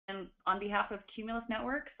On behalf of Cumulus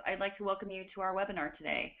Networks, I'd like to welcome you to our webinar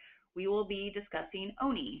today. We will be discussing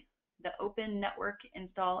ONIE, the Open Network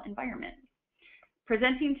Install Environment.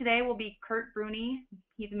 Presenting today will be Kurt Bruni.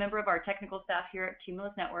 He's a member of our technical staff here at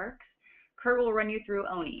Cumulus Networks. Kurt will run you through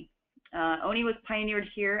ONIE. ONIE was pioneered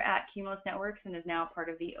here at Cumulus Networks and is now part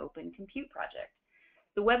of the Open Compute project.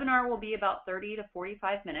 The webinar will be about 30 to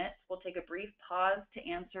 45 minutes. We'll take a brief pause to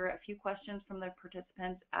answer a few questions from the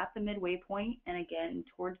participants at the midway point and again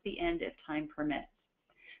towards the end if time permits.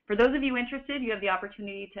 For those of you interested, you have the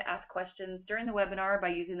opportunity to ask questions during the webinar by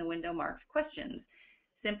using the window marked questions.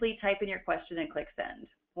 Simply type in your question and click send.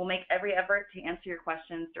 We'll make every effort to answer your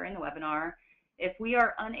questions during the webinar. If we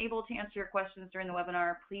are unable to answer your questions during the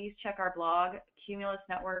webinar, please check our blog,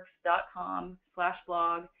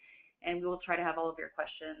 cumulusnetworks.com/blog, and we will try to have all of your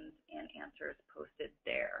questions and answers posted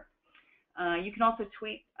there. You can also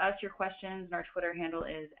tweet us your questions, and our Twitter handle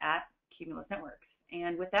is @CumulusNetworks.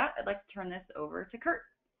 And with that, I'd like to turn this over to Kurt.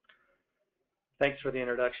 Thanks for the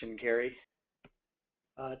introduction, Carrie.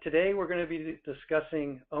 Today we're going to be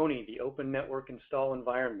discussing ONIE, the Open Network Install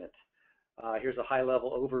Environment. Here's a high-level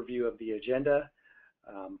overview of the agenda.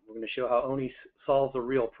 We're going to show how ONIE solves a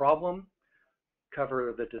real problem,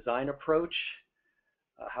 cover the design approach,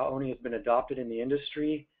 how ONIE has been adopted in the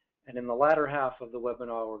industry, and in the latter half of the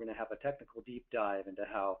webinar, we're going to have a technical deep dive into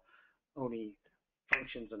how ONIE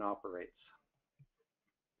functions and operates.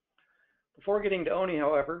 Before getting to ONIE,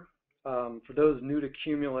 however, for those new to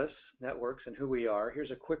Cumulus Networks and who we are,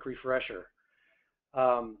 here's a quick refresher.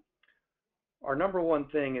 Our number one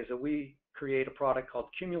thing is that we create a product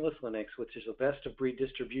called Cumulus Linux, which is a best-of-breed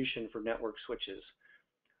distribution for network switches.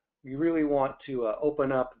 We really want to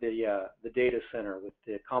open up the data center with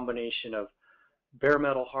the combination of bare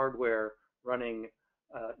metal hardware running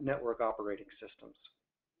network operating systems.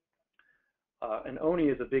 And ONIE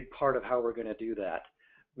is a big part of how we're going to do that.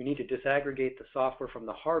 We need to disaggregate the software from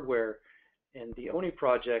the hardware, and the ONIE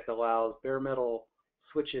project allows bare metal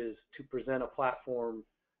switches to present a platform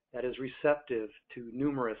that is receptive to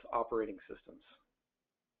numerous operating systems.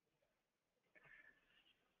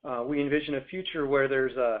 We envision a future where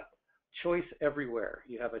there's a choice everywhere.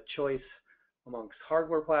 You have a choice amongst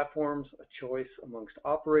hardware platforms, a choice amongst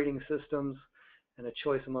operating systems, and a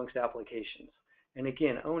choice amongst applications. And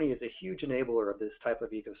again, ONIE is a huge enabler of this type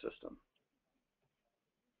of ecosystem.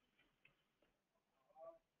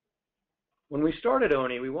 When we started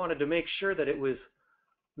ONIE, we wanted to make sure that we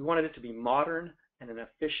wanted it to be modern and an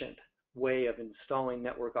efficient way of installing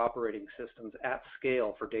network operating systems at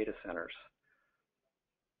scale for data centers.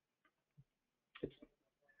 It's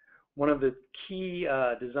one of the key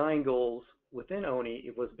design goals within ONIE.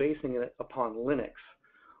 It was basing it upon Linux,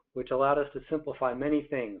 which allowed us to simplify many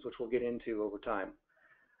things, which we'll get into over time.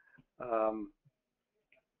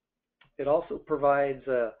 It also provides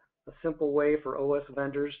a simple way for OS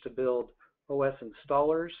vendors to build OS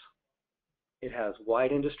installers. It has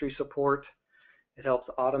wide industry support. It helps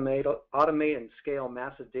automate and scale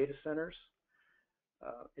massive data centers.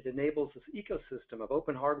 It enables this ecosystem of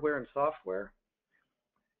open hardware and software.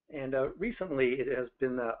 And recently, it has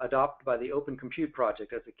been adopted by the Open Compute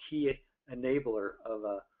project as a key enabler of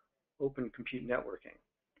open compute networking.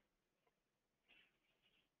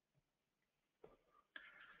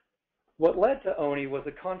 What led to ONIE was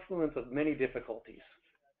a confluence of many difficulties.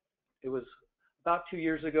 It was about 2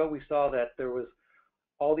 years ago, we saw that there was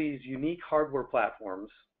all these unique hardware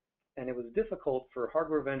platforms, and it was difficult for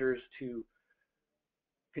hardware vendors to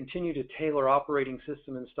continue to tailor operating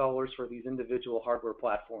system installers for these individual hardware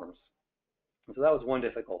platforms. And so that was one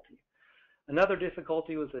difficulty. Another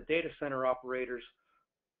difficulty was that data center operators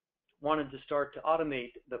wanted to start to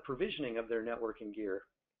automate the provisioning of their networking gear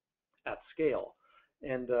at scale.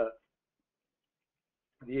 And the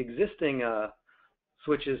existing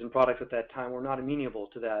switches and products at that time were not amenable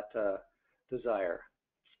to that desire.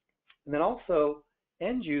 And then also,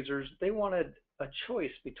 end users, they wanted a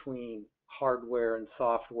choice between hardware and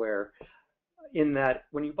software, in that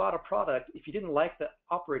when you bought a product, if you didn't like the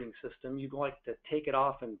operating system, you'd like to take it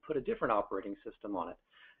off and put a different operating system on it.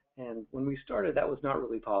 And when we started, that was not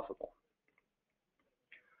really possible.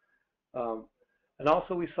 And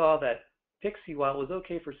also we saw that Pixie, while it was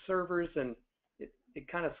okay for servers and it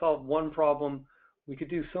kind of solved one problem, we could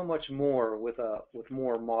do so much more with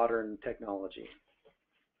more modern technology.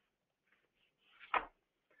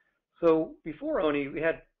 So before ONIE, we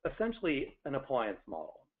had essentially an appliance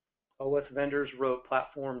model. OS vendors wrote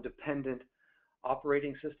platform-dependent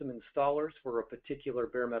operating system installers for a particular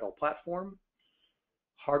bare metal platform.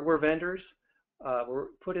 Hardware vendors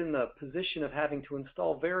were put in the position of having to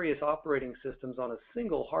install various operating systems on a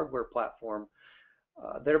single hardware platform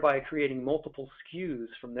thereby creating multiple SKUs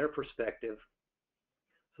from their perspective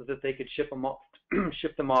so that they could ship them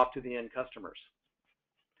off to the end customers.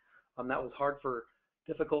 That was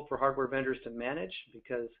difficult for hardware vendors to manage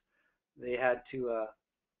because they had to,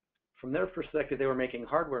 from their perspective, they were making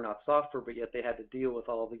hardware, not software, but yet they had to deal with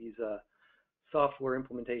all these software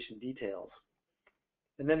implementation details.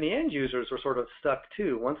 And then the end users were sort of stuck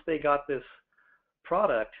too. Once they got this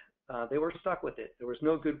product, they were stuck with it. There was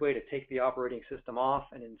no good way to take the operating system off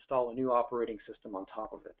and install a new operating system on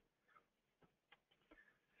top of it.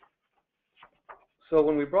 So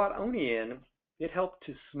when we brought ONIE in, it helped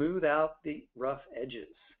to smooth out the rough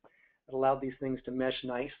edges. It allowed these things to mesh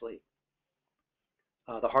nicely.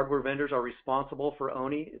 The hardware vendors are responsible for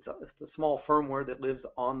ONIE. It's a small firmware that lives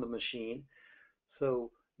on the machine.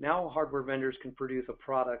 So now hardware vendors can produce a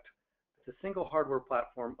product that's a single hardware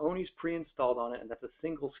platform. ONIE's pre-installed on it, and that's a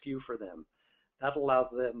single SKU for them. That allows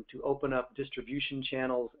them to open up distribution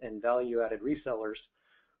channels and value-added resellers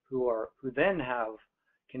who then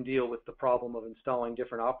can deal with the problem of installing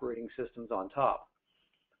different operating systems on top.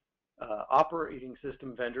 Operating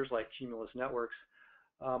system vendors like Cumulus Networks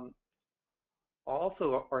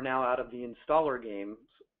also are now out of the installer game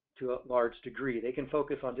to a large degree. They can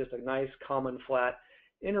focus on just a nice, common, flat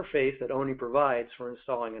interface that ONIE provides for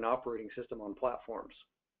installing an operating system on platforms.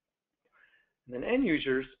 And then end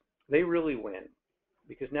users, they really win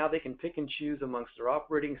because now they can pick and choose amongst their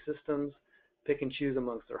operating systems, pick and choose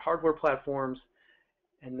amongst their hardware platforms,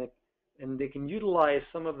 and they can utilize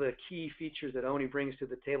some of the key features that ONIE brings to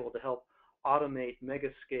the table to help automate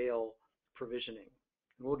mega-scale provisioning.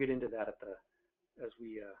 And we'll get into that as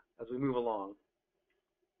we move along.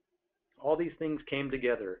 All these things came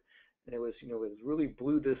together, and it really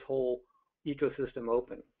blew this whole ecosystem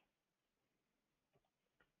open.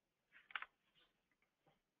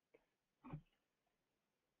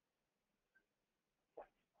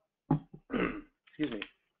 Excuse me.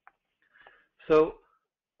 So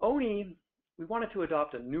ONIE, we wanted to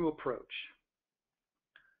adopt a new approach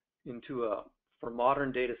for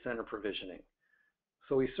modern data center provisioning.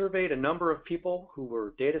 So we surveyed a number of people who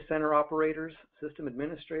were data center operators, system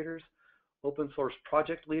administrators, open source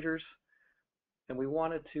project leaders, and we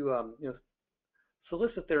wanted to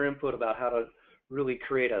solicit their input about how to really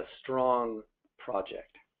create a strong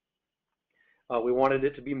project. We wanted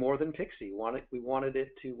it to be more than Pixie. We wanted it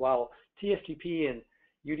to, while TFTP and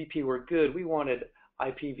UDP were good, we wanted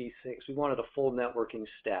IPv6. We wanted a full networking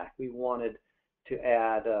stack. We wanted to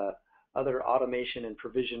add other automation and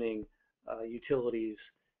provisioning utilities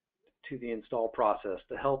to the install process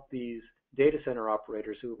to help these data center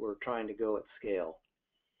operators who were trying to go at scale.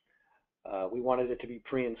 We wanted it to be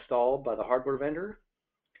pre-installed by the hardware vendor,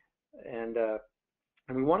 and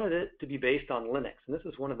we wanted it to be based on Linux. And this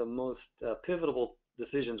is one of the most pivotal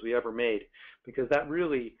decisions we ever made, because that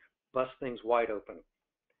really busts things wide open.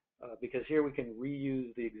 Because here we can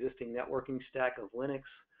reuse the existing networking stack of Linux.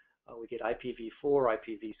 We get IPv4,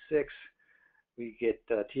 IPv6. We get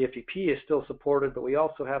TFTP is still supported, but we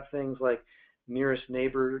also have things like nearest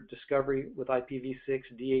neighbor discovery with IPv6,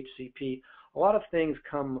 DHCP. A lot of things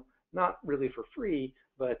come not really for free,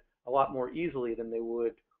 but a lot more easily than they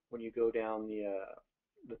would when you go down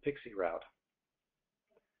the Pixie route.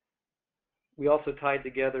 We also tied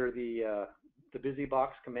together the BusyBox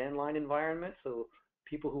command line environment, so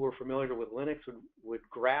people who were familiar with Linux would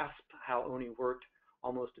grasp how ONIE worked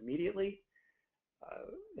almost immediately,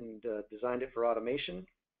 and designed it for automation.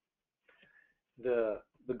 The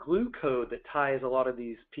glue code that ties a lot of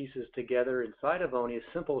these pieces together inside of ONIE is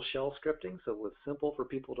simple shell scripting, so it was simple for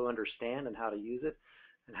people to understand and how to use it,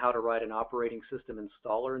 and how to write an operating system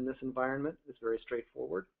installer in this environment. It's very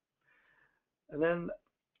straightforward. And then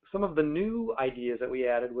some of the new ideas that we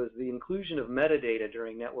added was the inclusion of metadata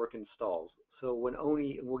during network installs. So when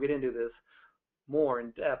ONIE, and we'll get into this more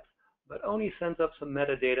in depth, but ONIE sends up some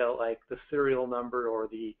metadata like the serial number or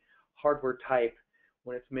the hardware type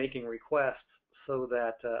when it's making requests, so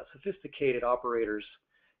that sophisticated operators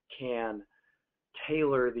can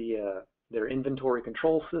tailor their inventory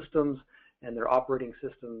control systems and their operating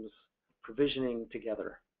systems provisioning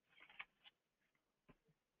together.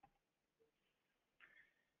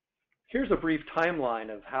 Here's a brief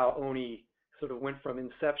timeline of how ONIE sort of went from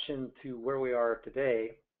inception to where we are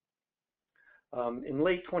today. In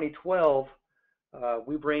late 2012,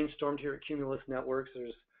 we brainstormed here at Cumulus Networks.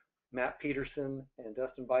 There's Matt Peterson and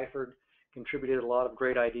Dustin Byford contributed a lot of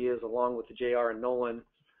great ideas along with JR and Nolan.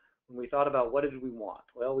 When we thought about what did we want?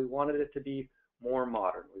 Well, we wanted it to be more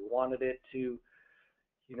modern. We wanted it to,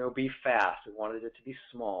 be fast. We wanted it to be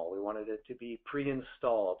small. We wanted it to be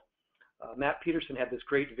pre-installed. Matt Peterson had this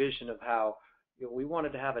great vision of how, we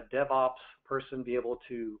wanted to have a DevOps person be able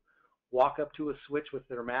to walk up to a switch with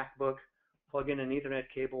their MacBook, plug in an Ethernet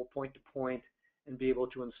cable point to point, and be able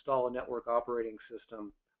to install a network operating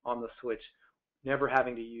system on the switch, never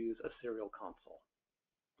having to use a serial console.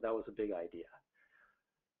 That was a big idea.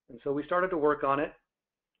 And so we started to work on it,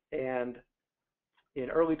 and in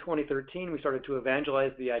early 2013, we started to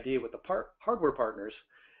evangelize the idea with the hardware partners,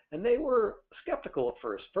 and they were skeptical at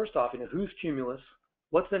first. First off, who's Cumulus?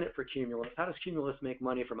 What's in it for Cumulus? How does Cumulus make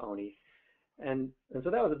money from ONIE? And so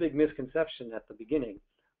that was a big misconception at the beginning.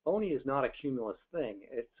 ONIE is not a Cumulus thing.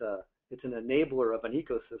 It's an enabler of an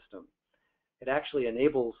ecosystem. It actually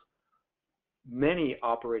enables many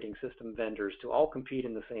operating system vendors to all compete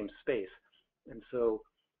in the same space. And so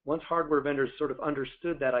once hardware vendors sort of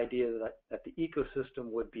understood that idea that the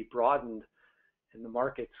ecosystem would be broadened and the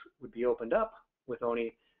markets would be opened up with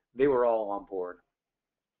ONIE, they were all on board.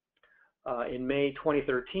 In May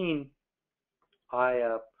 2013,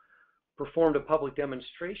 I performed a public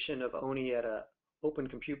demonstration of ONIE at an Open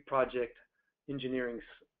Compute Project engineering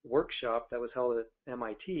workshop that was held at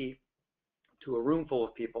MIT to a room full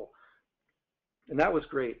of people. And that was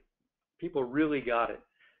great. People really got it.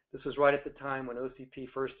 This was right at the time when OCP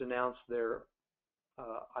first announced their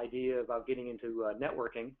idea about getting into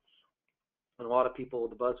networking. And a lot of people,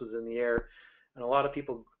 the buzz was in the air, and a lot of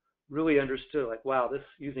people really understood, like, wow,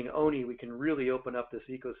 using ONIE, we can really open up this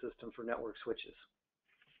ecosystem for network switches.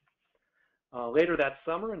 Later that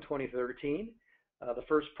summer in 2013, the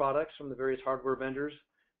first products from the various hardware vendors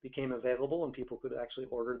became available, and people could actually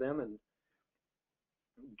order them and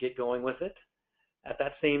get going with it. At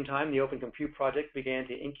that same time, the Open Compute Project began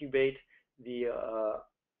to incubate the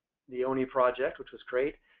ONIE project, which was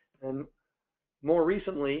great. And more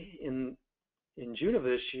recently, in June of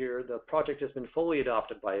this year, the project has been fully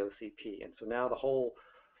adopted by OCP. And so now the whole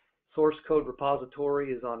source code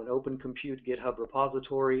repository is on an Open Compute GitHub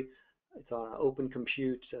repository. It's on Open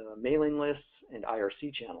Compute mailing lists and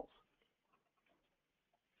IRC channels.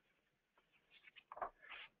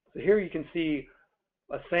 So here you can see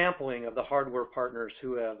a sampling of the hardware partners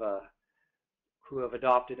who have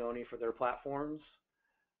adopted ONIE for their platforms.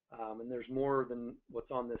 And there's more than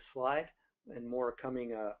what's on this slide, and more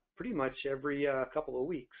coming pretty much every couple of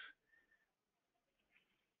weeks.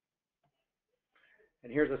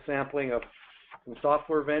 And here's a sampling of some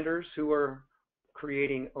software vendors who are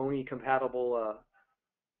creating ONIE compatible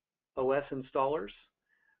OS installers.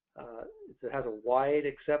 It has a wide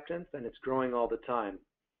acceptance, and it's growing all the time.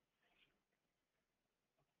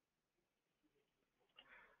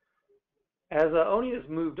 As ONIE has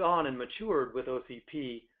moved on and matured with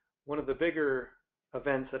OCP, one of the bigger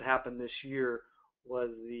events that happened this year was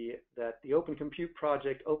that the Open Compute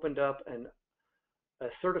Project opened up a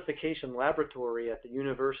certification laboratory at the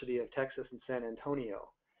University of Texas in San Antonio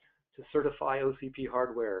to certify OCP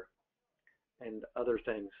hardware and other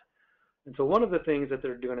things. And so one of the things that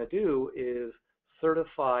they're going to do is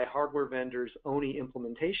certify hardware vendors' ONIE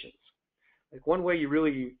implementations. Like, one way you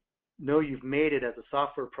really know you've made it as a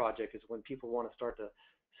software project is when people want to start to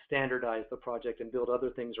standardize the project and build other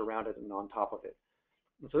things around it and on top of it.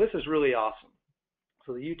 And so this is really awesome.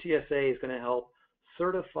 So the UTSA is going to help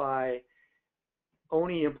certify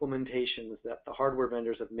ONIE implementations that the hardware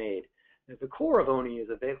vendors have made. And the core of ONIE is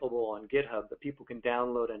available on GitHub that people can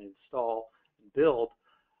download and install and build,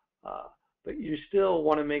 but you still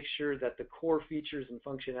want to make sure that the core features and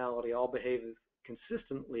functionality all behave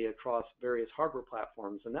consistently across various hardware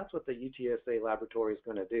platforms, and that's what the UTSA laboratory is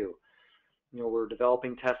going to do. We're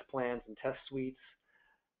developing test plans and test suites,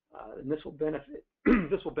 and this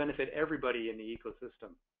will benefit everybody in the ecosystem.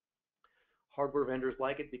 Hardware vendors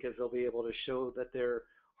like it because they'll be able to show that their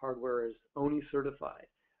hardware is ONIE certified.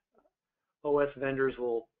 OS vendors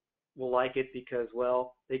will like it because,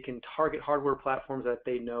 well, they can target hardware platforms that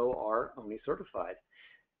they know are ONIE certified,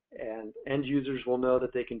 and end users will know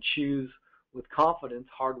that they can choose with confidence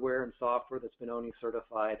hardware and software that's been ONIE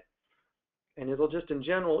certified, and it'll just in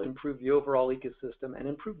general improve the overall ecosystem and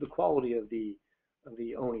improve the quality of the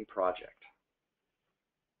ONIE project.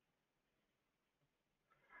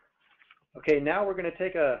 Okay, now we're going to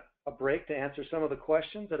take a break to answer some of the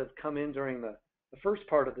questions that have come in during the first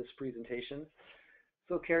part of this presentation.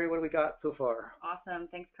 So Carrie, what do we got so far? Awesome,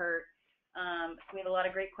 thanks Kurt. So we have a lot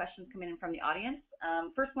of great questions coming in from the audience.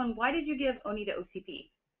 First one, why did you give ONIE to OCP?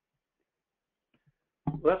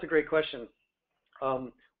 Well, that's a great question.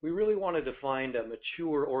 We really wanted to find a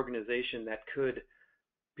mature organization that could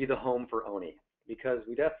be the home for ONIE, because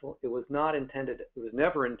it was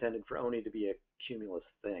never intended for ONIE to be a Cumulus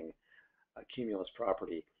thing, a Cumulus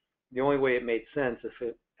property. The only way it made sense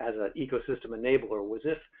as an ecosystem enabler was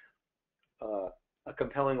if a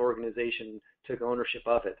compelling organization took ownership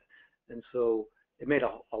of it. And so it made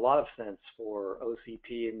a lot of sense for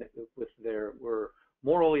OCP, and we're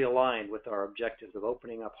morally aligned with our objectives of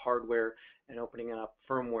opening up hardware and opening up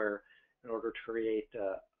firmware in order to create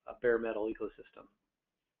a bare metal ecosystem.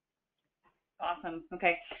 Awesome.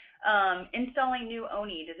 Okay. Installing new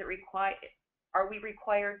ONIE, are we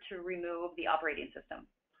required to remove the operating system?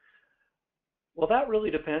 Well, that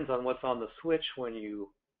really depends on what's on the switch when you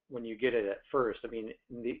get it at first. I mean,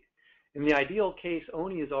 in the ideal case,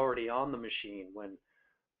 ONIE is already on the machine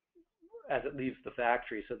as it leaves the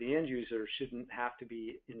factory, so the end user shouldn't have to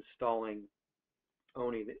be installing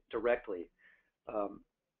ONIE directly.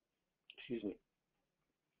 Excuse me.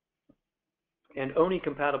 And ONIE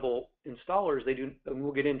compatible installers, and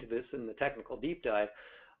we'll get into this in the technical deep dive,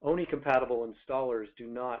 ONIE compatible installers do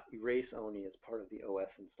not erase ONIE as part of the OS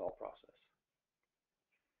install process.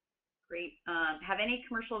 Great. Have any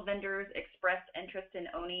commercial vendors expressed interest in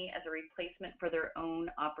ONIE as a replacement for their own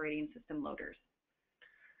operating system loaders?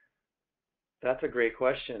 That's a great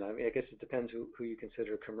question. I mean, I guess it depends who you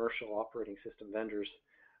consider commercial operating system vendors.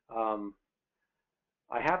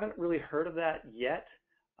 I haven't really heard of that yet.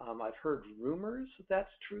 I've heard rumors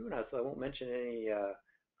that's true, so I won't mention any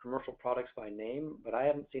commercial products by name, but I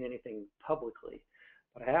haven't seen anything publicly.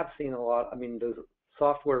 But I have seen a lot, I mean, those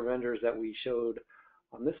software vendors that we showed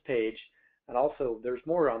on this page, and also there's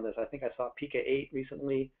more on this. I think I saw Pika 8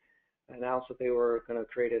 recently announced that they were going to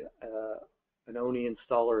create an ONIE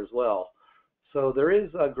installer as well. So there is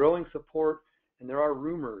growing support, and there are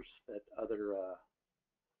rumors that other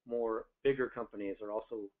more bigger companies are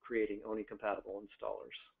also creating ONIE compatible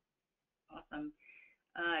installers. Awesome.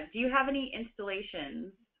 Do you have any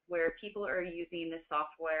installations where people are using the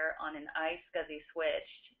software on an iSCSI switch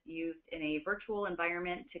used in a virtual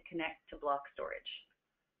environment to connect to block storage?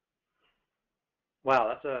 Wow,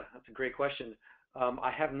 that's a great question.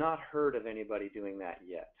 I have not heard of anybody doing that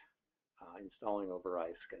yet, installing over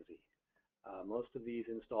iSCSI. Most of these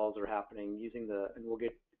installs are happening using and we'll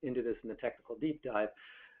get into this in the technical deep dive,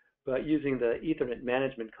 but using the Ethernet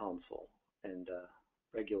management console and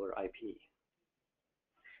regular IP.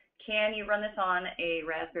 Can you run this on a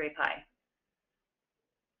Raspberry Pi?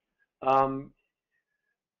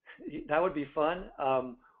 That would be fun.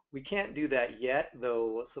 We can't do that yet,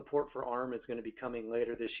 though support for ARM is going to be coming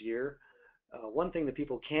later this year. One thing that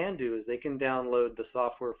people can do is they can download the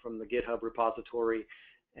software from the GitHub repository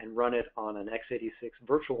and run it on an x86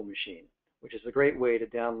 virtual machine, which is a great way to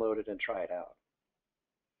download it and try it out.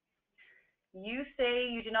 You say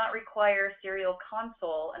you do not require serial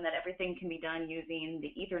console and that everything can be done using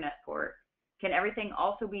the Ethernet port. Can everything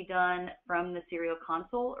also be done from the serial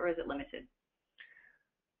console, or is it limited?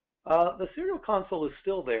 The serial console is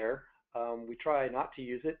still there. We try not to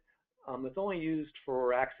use it. It's only used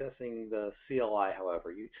for accessing the CLI,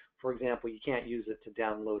 however. For example, you can't use it to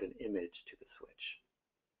download an image to the switch.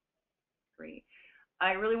 Great.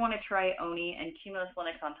 I really want to try ONIE and Cumulus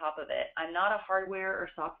Linux on top of it. I'm not a hardware or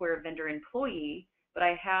software vendor employee, but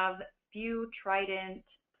I have few Trident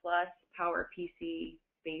plus PowerPC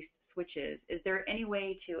based switches. Is there any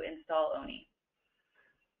way to install ONIE?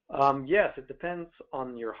 Yes, it depends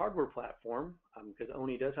on your hardware platform, because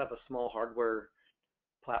ONIE does have a small hardware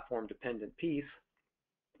platform dependent piece.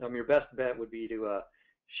 Your best bet would be to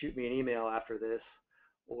shoot me an email after this,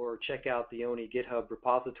 or check out the ONIE GitHub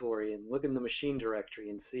repository and look in the machine directory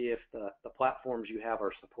and see if the platforms you have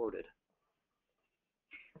are supported.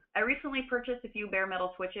 I recently purchased a few bare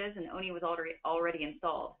metal switches and ONIE was already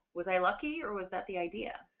installed. Was I lucky, or was that the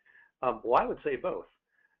idea? Well, I would say both.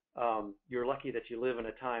 You're lucky that you live in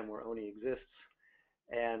a time where ONIE exists,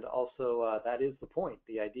 and also that is the point.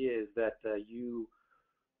 The idea is that you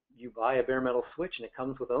buy a bare metal switch and it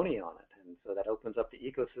comes with ONIE on it, and so that opens up the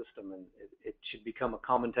ecosystem, and it should become a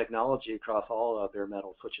common technology across all bare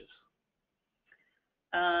metal switches.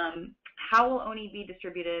 How will ONIE be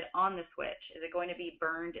distributed on the switch? Is it going to be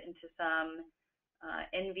burned into some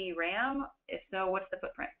NVRAM? If so, what's the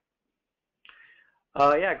footprint?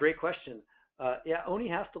 Yeah, great question. Yeah, ONIE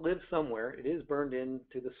has to live somewhere. It is burned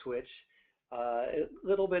into the switch. A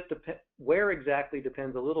little bit where exactly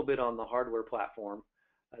depends a little bit on the hardware platform,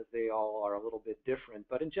 as they all are a little bit different.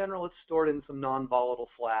 But in general, it's stored in some non-volatile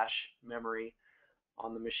flash memory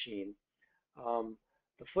on the machine.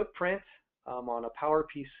 The footprint on a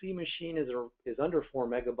PowerPC machine is under 4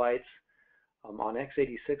 megabytes. On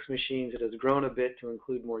x86 machines, it has grown a bit to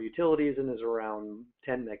include more utilities and is around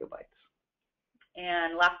 10 megabytes.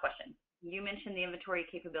 And last question. You mentioned the inventory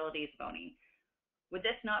capabilities of ONIE. Would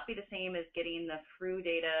this not be the same as getting the through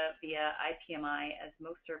data via IPMI, as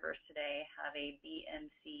most servers today have a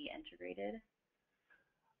BMC integrated?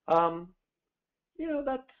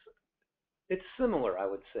 It's similar, I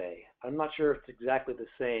would say. I'm not sure if it's exactly the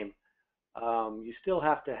same. You still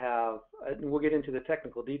have to have, and we'll get into the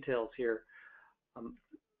technical details here, um,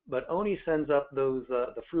 but ONIE sends up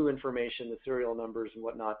the FRU information, the serial numbers and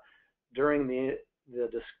whatnot, during the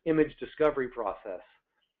image discovery process.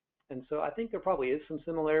 And so I think there probably is some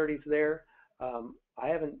similarities there.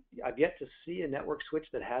 I've yet to see a network switch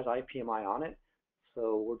that has IPMI on it.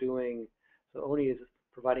 So ONIE is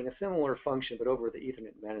providing a similar function, but over the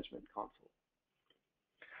Ethernet management console.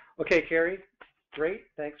 Okay, Carrie, great.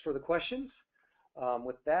 Thanks for the questions.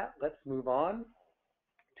 With that, let's move on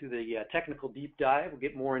to the technical deep dive. We'll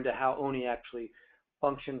get more into how ONIE actually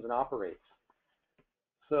functions and operates.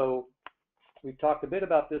 So we've talked a bit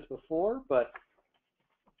about this before, but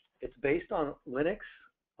it's based on Linux,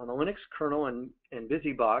 on the Linux kernel and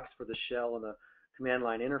BusyBox for the shell and the command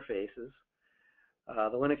line interfaces.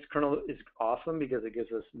 The Linux kernel is awesome because it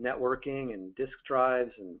gives us networking and disk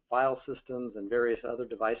drives and file systems and various other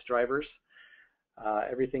device drivers,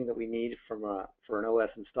 everything that we need for an OS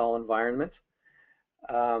install environment.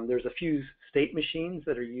 There's a few state machines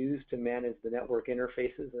that are used to manage the network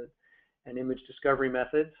interfaces and image discovery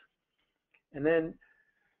methods. And then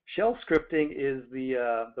shell scripting is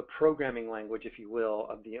the programming language, if you will,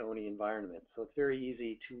 of the ONIE environment. So it's very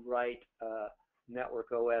easy to write a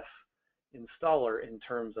network OS installer in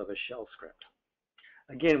terms of a shell script.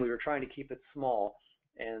 Again, we were trying to keep it small,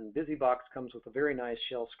 and BusyBox comes with a very nice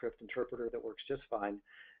shell script interpreter that works just fine.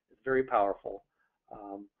 It's very powerful.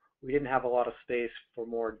 We didn't have a lot of space for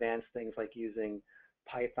more advanced things like using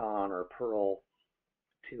Python or Perl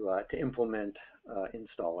to implement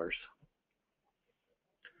installers.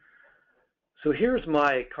 So here's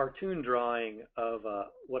my cartoon drawing of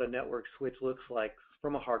what a network switch looks like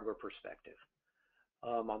from a hardware perspective.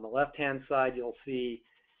 On the left-hand side, you'll see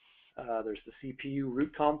there's the CPU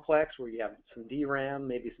root complex where you have some DRAM,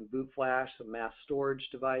 maybe some boot flash, some mass storage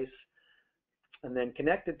device. And then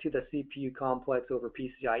connected to the CPU complex over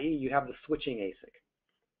PCIe, you have the switching ASIC,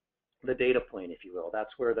 the data plane, if you will. That's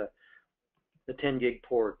where the 10 gig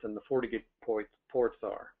ports and the 40 gig ports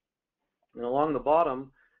are. And along the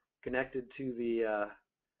bottom, connected to the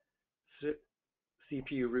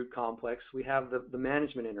CPU root complex, we have the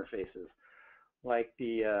management interfaces, like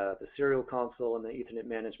the serial console and the Ethernet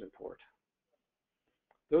management port.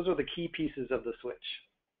 Those are the key pieces of the switch.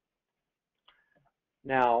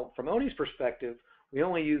 Now, from ONIE's perspective, we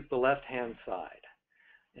only use the left-hand side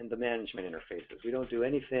and the management interfaces. We don't do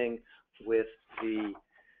anything with the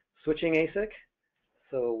switching ASIC.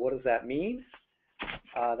 So what does that mean?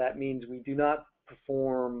 That means we do not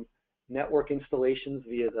perform network installations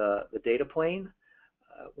via the data plane.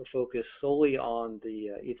 We're focused solely on the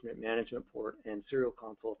Ethernet management port and serial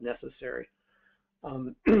console if necessary.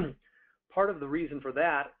 Part of the reason for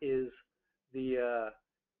that is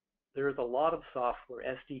there's a lot of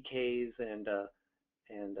software, SDKs and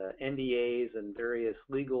NDAs and various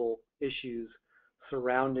legal issues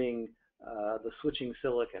surrounding the switching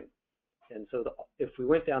silicon. And so if we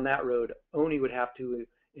went down that road, ONIE would have to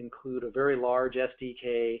include a very large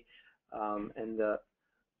SDK, and the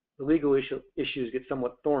legal issues get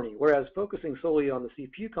somewhat thorny. Whereas focusing solely on the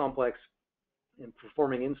CPU complex and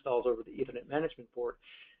performing installs over the Ethernet management port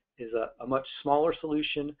is a much smaller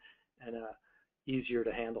solution and easier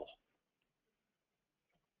to handle.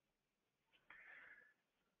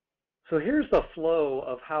 So here's the flow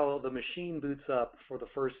of how the machine boots up for the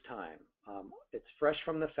first time. It's fresh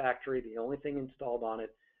from the factory. The only thing installed on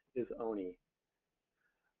it is ONIE.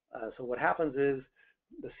 So what happens is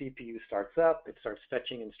the CPU starts up. It starts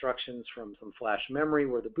fetching instructions from some flash memory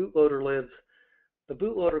where the bootloader lives. The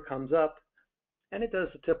bootloader comes up, and it does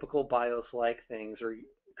the typical BIOS-like things, or it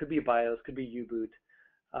could be BIOS, could be U-boot.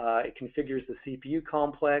 It configures the CPU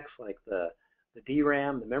complex, like the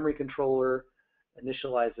DRAM, the memory controller,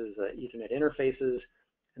 initializes Ethernet interfaces,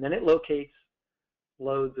 and then it locates,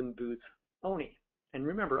 loads, and boots ONIE. And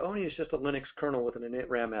remember, ONIE is just a Linux kernel with an init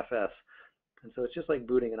RAM FS, and so it's just like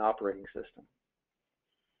booting an operating system.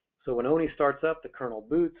 So when ONIE starts up, the kernel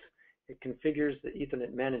boots. It configures the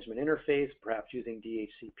Ethernet management interface, perhaps using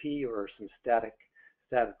DHCP or some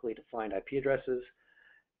statically defined IP addresses.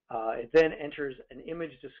 It then enters an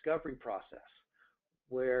image discovery process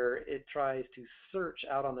where it tries to search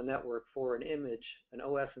out on the network for an image, an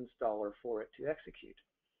OS installer for it to execute.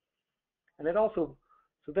 And it also,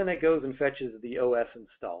 so then it goes and fetches the OS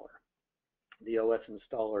installer. The OS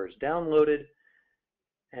installer is downloaded,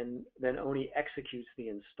 and then ONIE executes the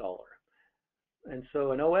installer. And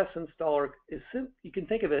so an OS installer is, you can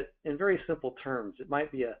think of it in very simple terms. It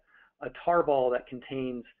might be a tarball that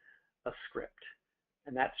contains a script.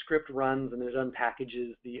 And that script runs and it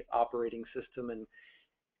unpackages the operating system and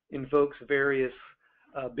invokes various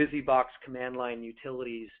BusyBox command line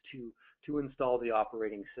utilities to install the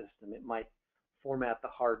operating system. It might format the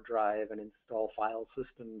hard drive and install file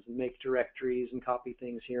systems and make directories and copy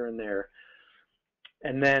things here and there.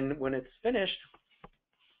 And then when it's finished,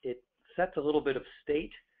 it sets a little bit of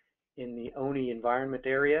state in the ONIE environment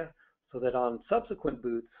area so that on subsequent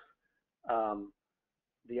boots,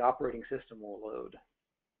 the operating system will load.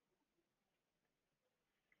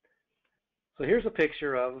 So here's a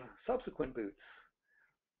picture of subsequent boots.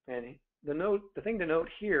 And the thing to note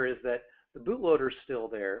here is that the bootloader is still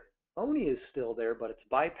there, ONIE is still there, but it's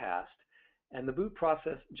bypassed, and the boot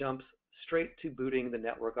process jumps straight to booting the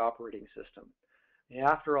network operating system. And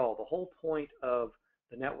after all, the whole point of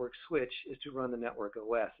the network switch is to run the network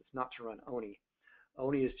OS. It's not to run ONIE.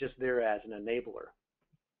 ONIE is just there as an enabler.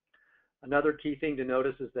 Another key thing to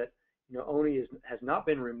notice is that ONIE has not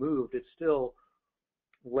been removed. It's still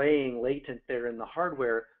laying latent there in the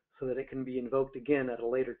hardware so that it can be invoked again at a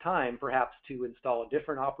later time, perhaps to install a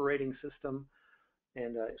different operating system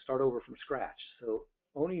and start over from scratch. So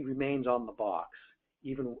ONIE remains on the box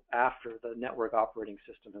even after the network operating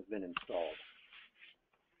system has been installed.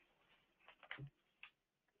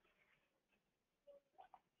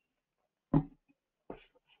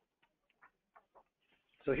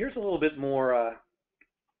 So here's a little bit more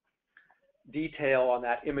detail on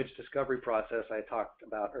that image discovery process I talked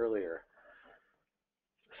about earlier.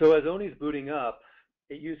 So as ONIE is booting up,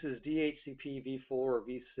 it uses DHCP v4 or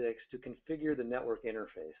v6 to configure the network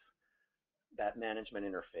interface, that management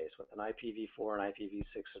interface with an IPv4 and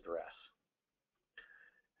IPv6 address.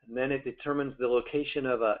 And then it determines the location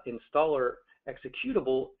of an installer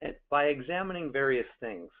executable by examining various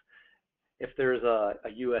things. If there's a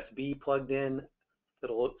USB plugged in,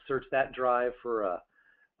 it'll search that drive for a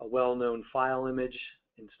well-known file image,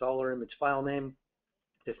 installer image file name.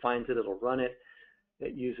 If it finds it, it'll run it.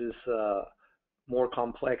 It uses more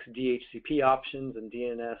complex DHCP options and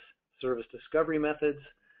DNS service discovery methods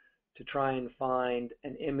to try and find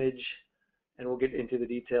an image, and we'll get into the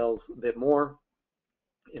details a bit more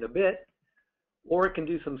in a bit. Or it can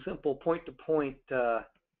do some simple point-to-point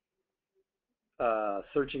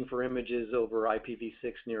searching for images over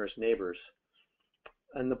IPv6 nearest neighbors.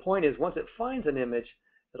 And the point is, once it finds an image,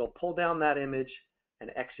 it'll pull down that image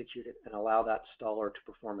and execute it and allow that installer to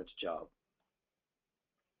perform its job.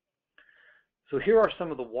 So here are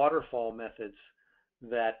some of the waterfall methods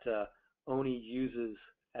that ONIE uses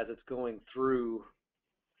as it's going through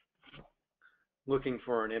looking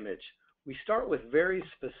for an image. We start with very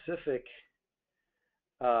specific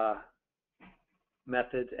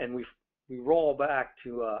methods, and we fall back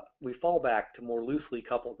to more loosely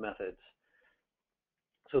coupled methods.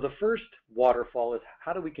 So the first waterfall is,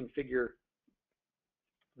 how do we configure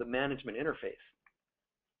the management interface?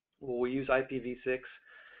 Well, we use IPv6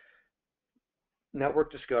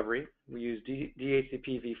 network discovery. We use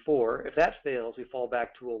DHCP v4. If that fails, we fall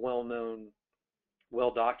back to a well-known,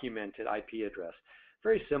 well-documented IP address.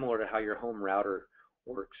 Very similar to how your home router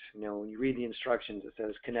works. When you read the instructions, it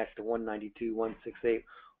says connect to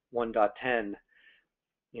 192.168.1.10.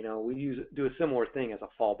 We do a similar thing as a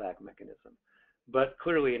fallback mechanism. But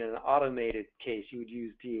clearly, in an automated case, you would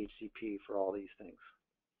use DHCP for all these things.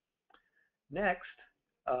 Next,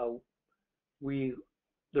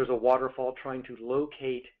 there's a waterfall trying to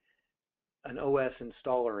locate an OS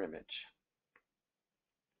installer image.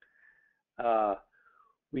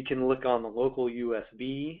 We can look on the local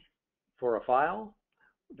USB for a file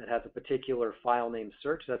that has a particular file name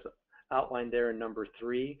search. That's outlined there in number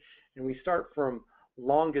 3. And we start from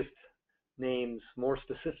longest names, more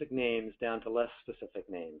specific names, down to less specific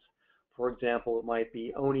names. For example, it might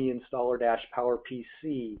be ONIE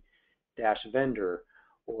installer-PowerPC-vendor,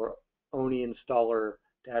 or ONIE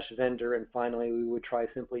installer-vendor, and finally we would try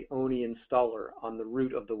simply ONIE installer on the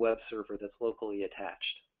root of the web server that's locally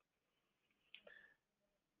attached.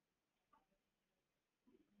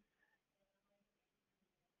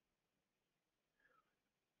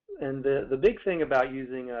 And the big thing about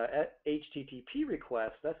using a HTTP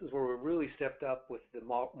request, this is where we really stepped up with the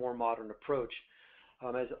more modern approach.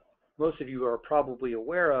 As most of you are probably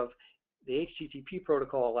aware of, the HTTP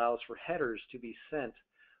protocol allows for headers to be sent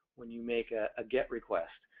when you make a GET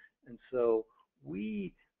request. And so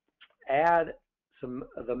we add some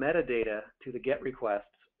of the metadata to the GET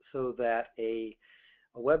requests so that a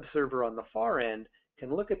web server on the far end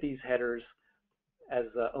can look at these headers as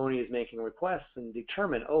ONIE is making requests and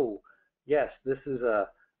determine, oh, yes, this is a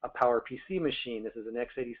PowerPC machine, this is an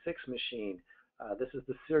x86 machine, this is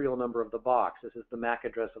the serial number of the box, this is the MAC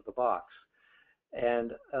address of the box.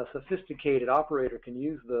 And a sophisticated operator can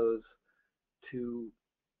use those to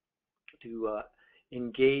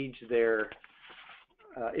engage their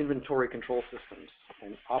inventory control systems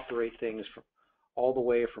and operate things from all the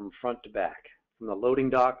way from front to back, from the loading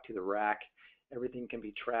dock to the rack. Everything can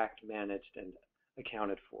be tracked, managed, and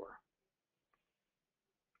accounted for.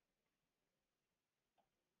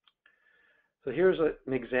 So here's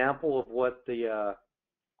an example of what the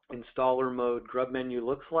installer mode grub menu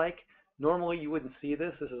looks like. Normally you wouldn't see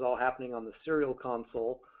this. This is all happening on the serial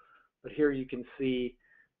console, but here you can see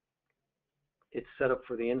it's set up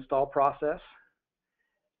for the install process.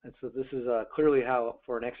 And so this is clearly how,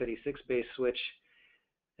 for an x86 based switch,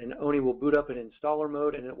 an ONIE will boot up in installer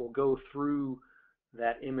mode and it will go through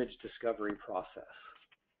that image discovery process.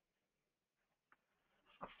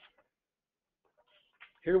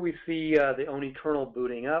 Here we see the ONIE kernel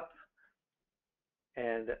booting up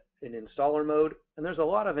and in installer mode, and there's a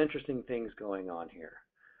lot of interesting things going on here.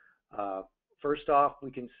 First off,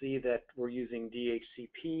 we can see that we're using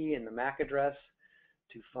DHCP in the MAC address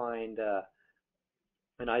to find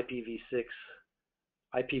an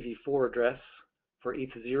IPv4 address for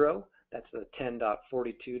ETH0. That's the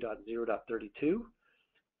 10.42.0.32.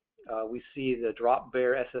 We see the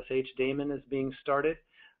dropbear SSH daemon is being started,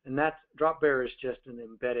 and that dropbear is just an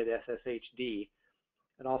embedded SSHD,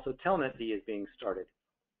 and also telnetd is being started.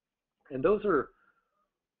 And those are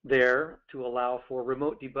there to allow for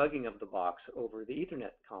remote debugging of the box over the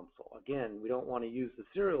Ethernet console. Again, we don't want to use the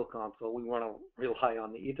serial console, we want to rely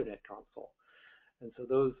on the Ethernet console. And so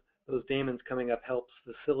those daemons coming up helps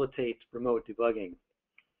facilitate remote debugging.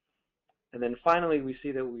 And then finally, we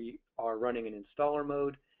see that we are running in installer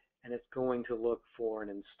mode, and it's going to look for an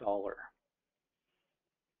installer.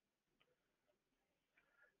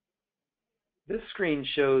 This screen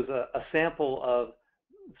shows a sample of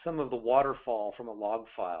some of the waterfall from a log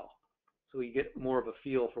file. So you get more of a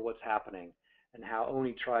feel for what's happening and how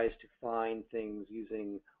ONIE tries to find things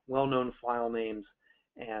using well-known file names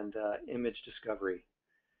and image discovery.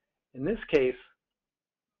 In this case,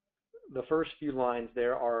 the first few lines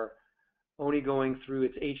there are ONIE going through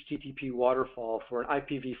its HTTP waterfall for an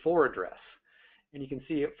IPv4 address. And you can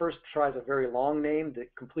see it first tries a very long name, the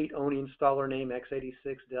complete ONIE installer name,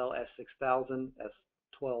 x86 Dell S6000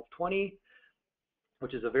 S1220,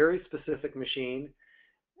 which is a very specific machine.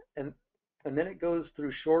 And then it goes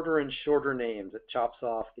through shorter and shorter names. It chops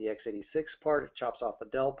off the x86 part, it chops off the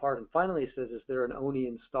Dell part, and finally it says, is there an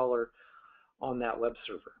ONIE installer on that web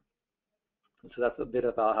server? And so that's a bit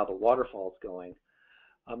about how the waterfall is going.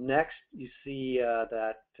 Next, you see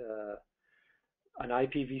an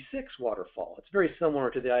IPv6 waterfall. It's very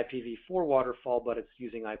similar to the IPv4 waterfall, but it's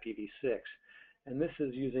using IPv6. And this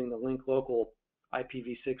is using the link local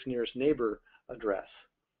IPv6 nearest neighbor address.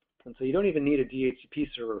 And so you don't even need a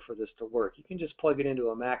DHCP server for this to work. You can just plug it into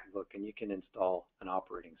a MacBook and you can install an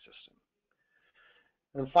operating system.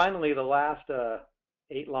 And finally, the last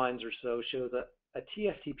 8 lines or so show a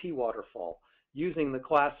TFTP waterfall using the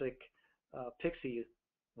classic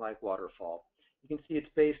PXE-like waterfall. You can see it's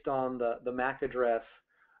based on the MAC address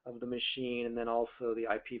of the machine and then also the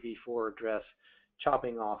IPv4 address,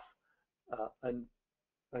 chopping off a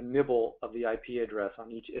nibble of the IP address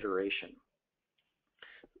on each iteration.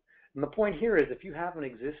 And the point here is if you have an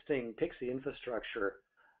existing PXE infrastructure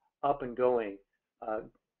up and going,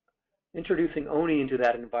 introducing ONIE into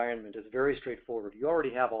that environment is very straightforward. You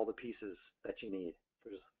already have all the pieces that you need.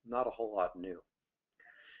 There's not a whole lot new.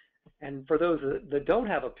 And for those that don't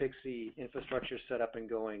have a PXE infrastructure set up and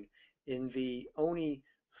going, in the ONIE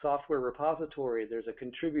software repository, there's a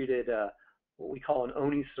contributed what we call an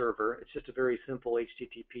ONIE server. It's just a very simple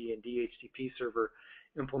HTTP and DHCP server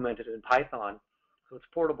implemented in Python. So it's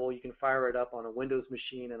portable. You can fire it up on a Windows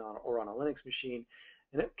machine and or on a Linux machine,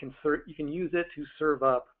 and you can use it to serve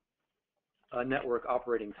up network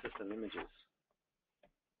operating system images.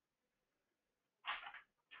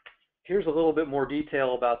 Here's a little bit more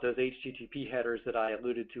detail about those HTTP headers that I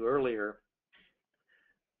alluded to earlier.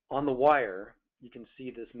 On the wire, you can see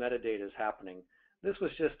this metadata is happening. This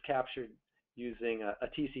was just captured using a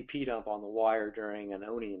TCP dump on the wire during an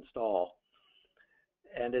ONIE install.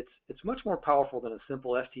 And it's much more powerful than a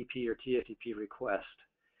simple FTP or TFTP request.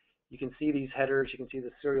 You can see these headers, you can see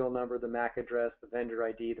the serial number, the MAC address, the vendor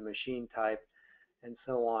ID, the machine type, and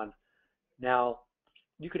so on. Now,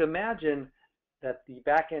 you could imagine that the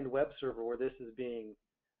back-end web server where this is being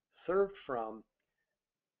served from,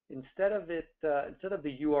 instead of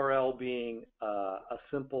the URL being a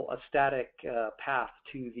static path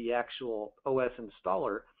to the actual OS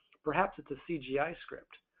installer, perhaps it's a CGI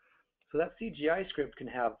script. So that CGI script can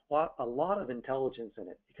have a lot of intelligence in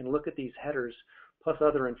it. You can look at these headers plus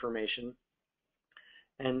other information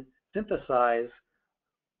and synthesize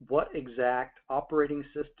what exact operating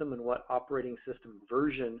system and what operating system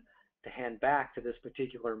version to hand back to this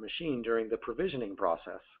particular machine during the provisioning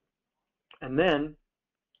process. And then,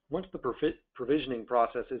 once the provisioning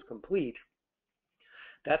process is complete,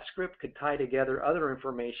 that script could tie together other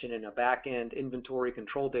information in a back-end inventory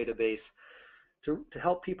control database to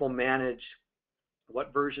help people manage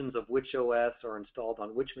what versions of which OS are installed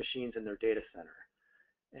on which machines in their data center.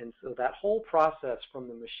 And so that whole process, from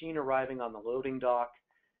the machine arriving on the loading dock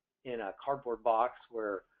in a cardboard box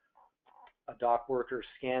where a dock worker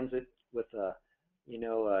scans it with a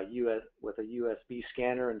USB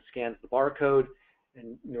scanner and scans the barcode,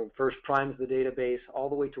 and first primes the database, all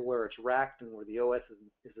the way to where it's racked and where the OS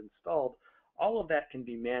is installed, all of that can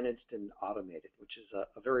be managed and automated, which is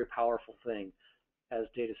a very powerful thing as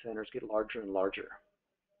data centers get larger and larger.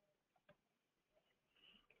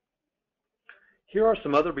 Here are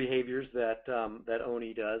some other behaviors that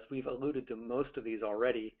ONIE does. We've alluded to most of these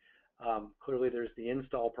already. Clearly, there's the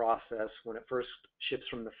install process when it first ships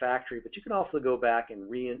from the factory, but you can also go back and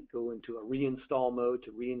go into a reinstall mode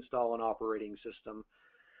to reinstall an operating system.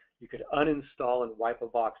 You could uninstall and wipe a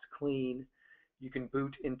box clean. You can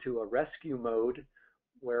boot into a rescue mode,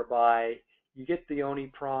 whereby you get the ONIE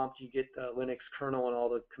prompt, you get the Linux kernel and all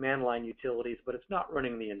the command line utilities, but it's not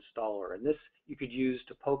running the installer. And this you could use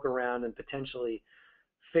to poke around and potentially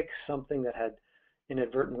fix something that had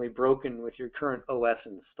inadvertently broken with your current OS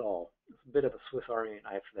install. It's a bit of a Swiss Army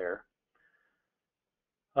knife there.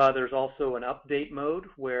 There's also an update mode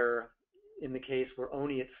where, in the case where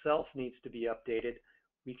ONIE itself needs to be updated,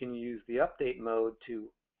 we can use the update mode to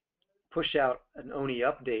push out an ONIE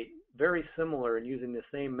update, very similar and using the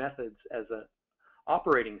same methods as an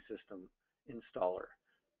operating system installer.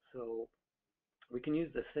 So we can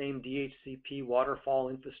use the same DHCP waterfall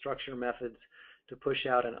infrastructure methods to push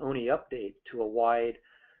out an ONIE update to a wide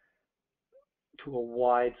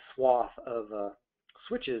swath of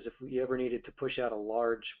switches if we ever needed to push out a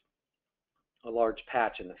large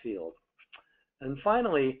patch in the field. And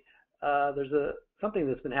finally, there's something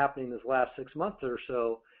that's been happening this last 6 months or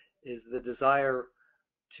so, is the desire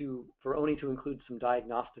for ONIE to include some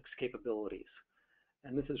diagnostics capabilities.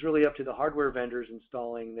 And this is really up to the hardware vendors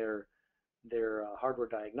installing their hardware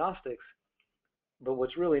diagnostics. But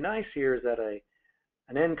what's really nice here is that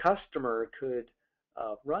an end customer could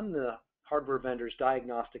run the hardware vendor's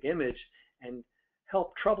diagnostic image and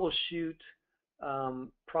help troubleshoot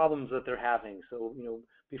problems that they're having. So,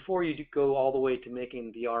 before you go all the way to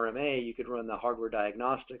making the RMA, you could run the hardware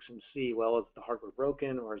diagnostics and see, well, is the hardware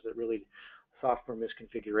broken, or is it really software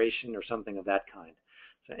misconfiguration or something of that kind?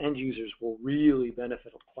 So end users will really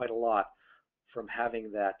benefit quite a lot from having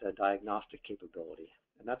that diagnostic capability.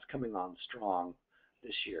 And that's coming on strong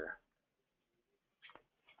this year.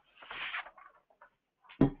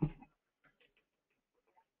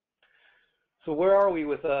 So where are we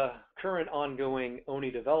with current ongoing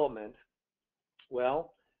ONIE development?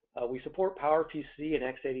 Well, we support PowerPC and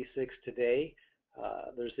x86 today.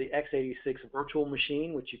 There's the x86 virtual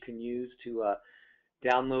machine, which you can use to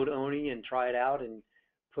download ONIE and try it out and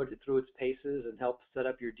put it through its paces and help set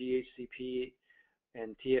up your DHCP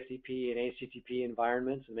and TFTP and HTTP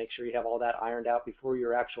environments and make sure you have all that ironed out before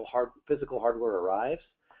your actual physical hardware arrives.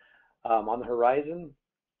 On the horizon,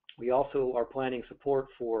 we also are planning support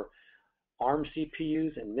for ARM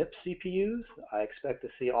CPUs and MIPS CPUs. I expect to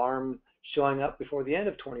see ARM showing up before the end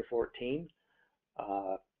of 2014.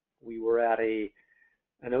 We were at an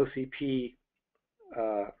OCP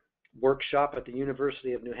workshop at the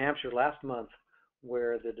University of New Hampshire last month,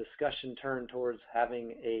 where the discussion turned towards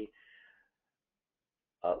having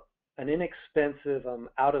an inexpensive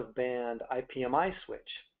out-of-band IPMI switch.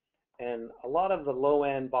 And a lot of the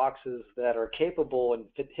low-end boxes that are capable and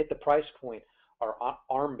hit the price point are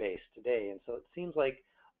ARM-based today. And so it seems like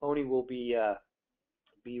ONIE will be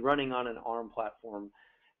running on an ARM platform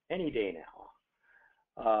any day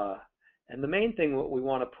now. And the main thing what we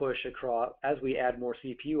want to push across as we add more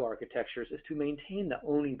CPU architectures is to maintain the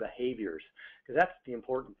ONIE behaviors, because that's the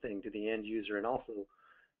important thing to the end user and also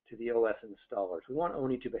to the OS installers. We want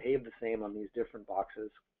ONIE to behave the same on these different boxes,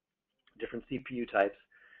 different CPU types,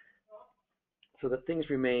 so that things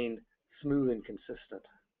remain smooth and consistent.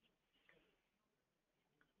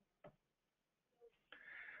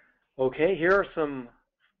 Okay, here are some,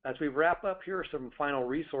 as we wrap up, here are some final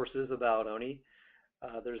resources about ONIE.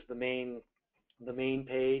 There's the main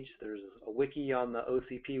page. There's a wiki on the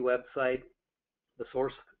OCP website. The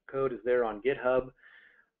source code is there on GitHub.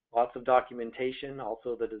 Lots of documentation.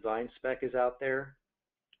 Also, the design spec is out there.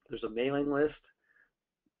 There's a mailing list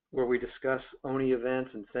where we discuss ONIE events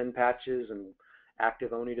and send patches, and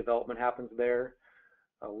active ONIE development happens there.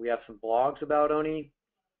 We have some blogs about ONIE,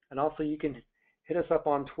 and also you can hit us up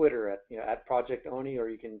on Twitter at Project ONIE, or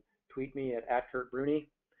you can tweet me at Kurt Bruni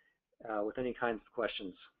with any kinds of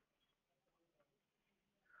questions.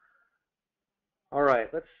 All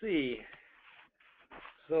right, let's see.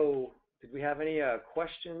 So, did we have any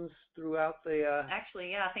questions throughout the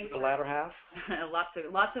Actually, yeah, thanks. The latter half?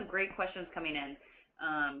 lots of great questions coming in.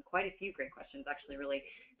 Quite a few great questions, actually, really.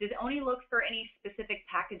 Does ONIE look for any specific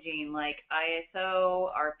packaging like ISO,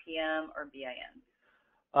 RPM, or BIN?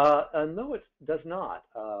 No, it does not.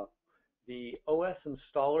 The OS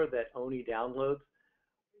installer that ONIE downloads,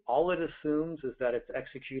 all it assumes is that it's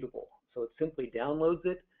executable. So it simply downloads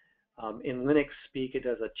it. In Linux speak, it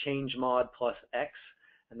does a change mod plus X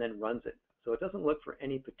and then runs it. So it doesn't look for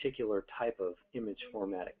any particular type of image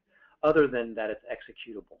formatting, other than that it's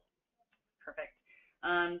executable. Perfect.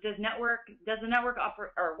 Once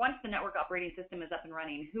the network operating system is up and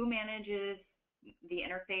running, who manages the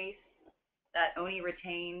interface that ONIE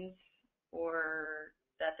retains or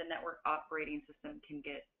that the network operating system can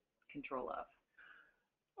get control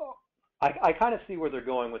of? I kind of see where they're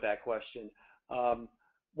going with that question.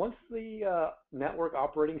 Once the network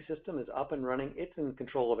operating system is up and running, it's in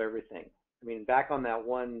control of everything. I mean, back on that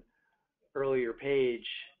one earlier page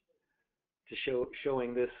to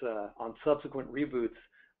showing this on subsequent reboots,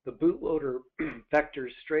 the bootloader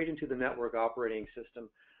vectors straight into the network operating system.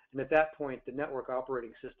 And at that point, the network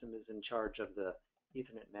operating system is in charge of the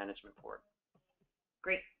Ethernet management port.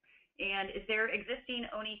 Great. And is there existing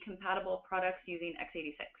ONIE compatible products using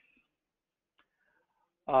x86?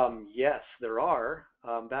 Yes, there are.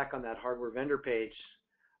 Back on that hardware vendor page,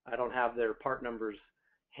 I don't have their part numbers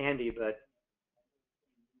handy, but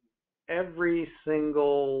every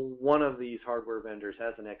single one of these hardware vendors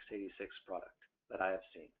has an x86 product that I have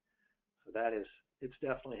seen. So it's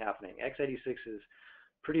definitely happening. x86 is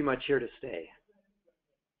pretty much here to stay.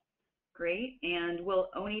 Great. And will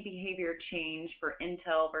ONIE behavior change for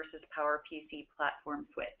Intel versus PowerPC platform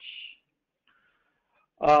switch?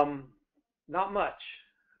 Not much.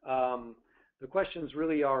 The questions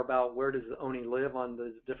really are about where does ONIE live on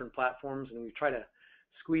the different platforms, and we try to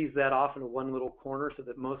squeeze that off into one little corner so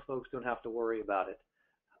that most folks don't have to worry about it.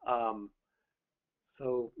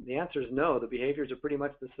 So the answer is no. The behaviors are pretty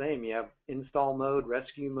much the same. You have install mode,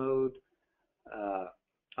 rescue mode,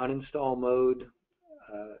 uninstall mode.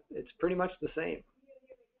 It's pretty much the same.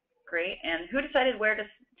 Great. And who decided where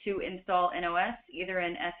to install NOS, either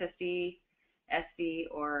in SSD, SD,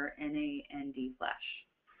 or NAND flash?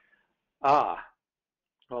 Well,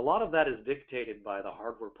 a lot of that is dictated by the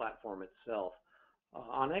hardware platform itself.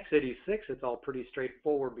 On x86, it's all pretty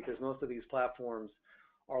straightforward because most of these platforms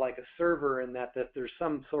are like a server in that there's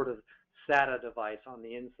some sort of SATA device on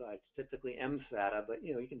the inside, typically mSATA, but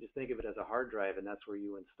you can just think of it as a hard drive, and that's where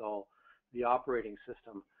you install the operating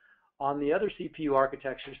system. On the other CPU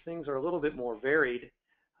architectures, things are a little bit more varied.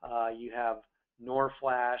 You have NOR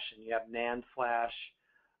flash and you have NAND flash.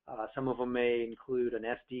 Some of them may include an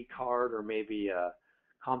SD card or maybe a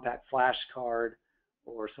compact flash card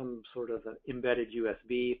or some sort of an embedded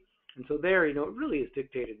USB. And so there, it really is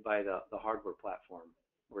dictated by the hardware platform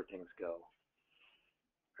where things go.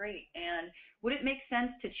 Great. And would it make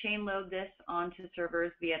sense to chain load this onto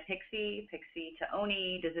servers via PXE to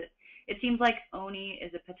ONIE? It seems like ONIE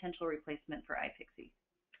is a potential replacement for iPXE.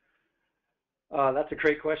 That's a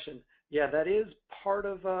great question. Yeah, that is part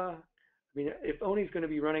of, if ONIE is going to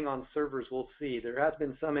be running on servers, we'll see. There has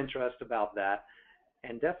been some interest about that.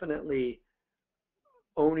 And definitely,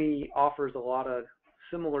 ONIE offers a lot of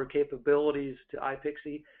similar capabilities to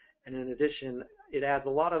iPXE. And in addition, it adds a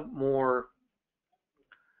lot of more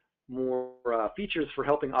features for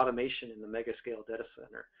helping automation in the megascale data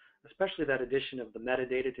center, especially that addition of the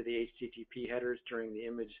metadata to the HTTP headers during the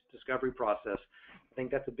image discovery process. I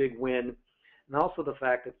think that's a big win. And also the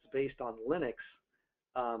fact that it's based on Linux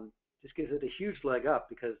just gives it a huge leg up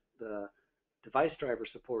because the device driver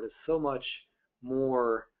support is so much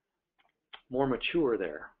more mature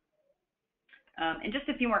there. And just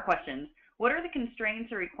a few more questions. What are the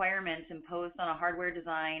constraints or requirements imposed on a hardware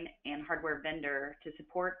design and hardware vendor to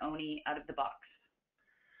support ONIE out of the box?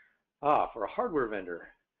 For a hardware vendor,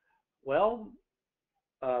 well,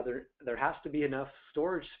 there has to be enough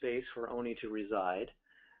storage space for ONIE to reside.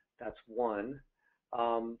 That's one.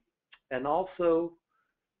 And also,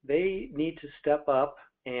 they need to step up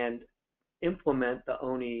and implement the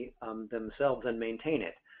ONIE themselves and maintain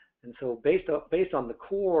it. And so based on the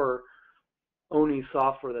core ONIE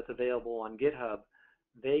software that's available on GitHub,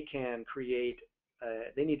 they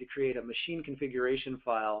need to create a machine configuration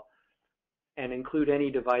file and include any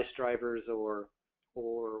device drivers or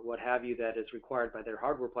what have you that is required by their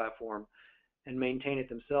hardware platform. and maintain it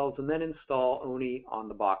themselves, and then install ONIE on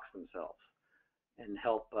the box themselves and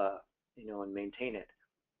help and maintain it.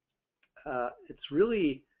 It's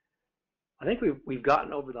really, I think we've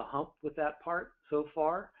gotten over the hump with that part so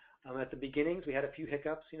far. At the beginnings, we had a few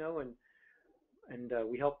hiccups, and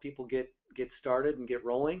we helped people get started and get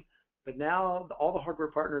rolling. But now all the hardware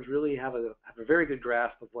partners really have a very good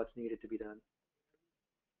grasp of what's needed to be done.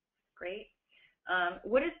 Great.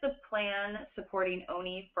 What is the plan supporting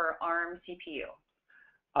ONIE for ARM CPU?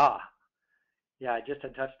 Yeah, I just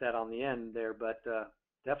had touched that on the end there, but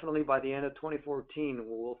definitely by the end of 2014,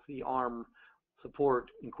 we'll see ARM support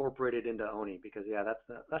incorporated into ONIE, because yeah,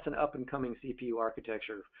 that's an up and coming CPU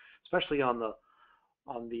architecture, especially on the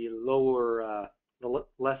lower,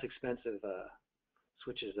 less expensive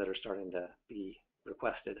switches that are starting to be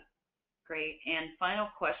requested. Great. And final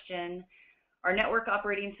question, are network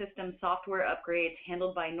operating system software upgrades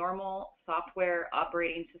handled by normal software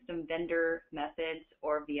operating system vendor methods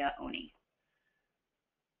or via ONIE?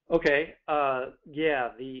 Okay, yeah,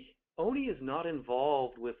 the ONIE is not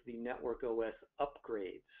involved with the network OS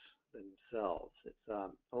upgrades themselves.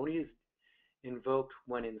 ONIE is invoked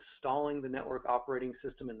when installing the network operating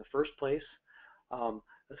system in the first place.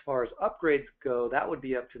 As far as upgrades go, that would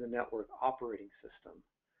be up to the network operating system.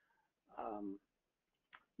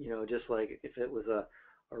 Just like if it was a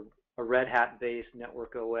Red Hat-based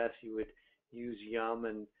network OS, you would use Yum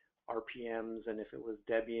and RPMs, and if it was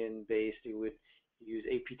Debian-based, you would use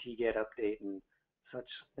apt-get update and such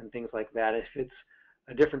and things like that. If it's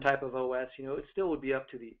a different type of OS, it still would be up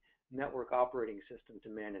to the network operating system to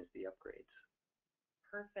manage the upgrades.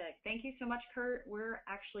 Perfect. Thank you so much, Kurt. We're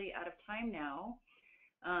actually out of time now.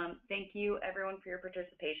 Thank you, everyone, for your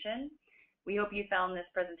participation. We hope you found this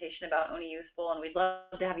presentation about ONIE useful, and we'd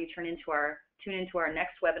love to have you tune into our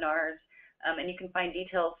next webinars. And you can find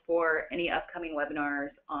details for any upcoming webinars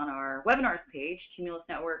on our webinars page,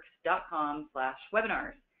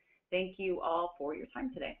 cumulusnetworks.com/webinars. Thank you all for your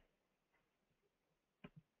time today.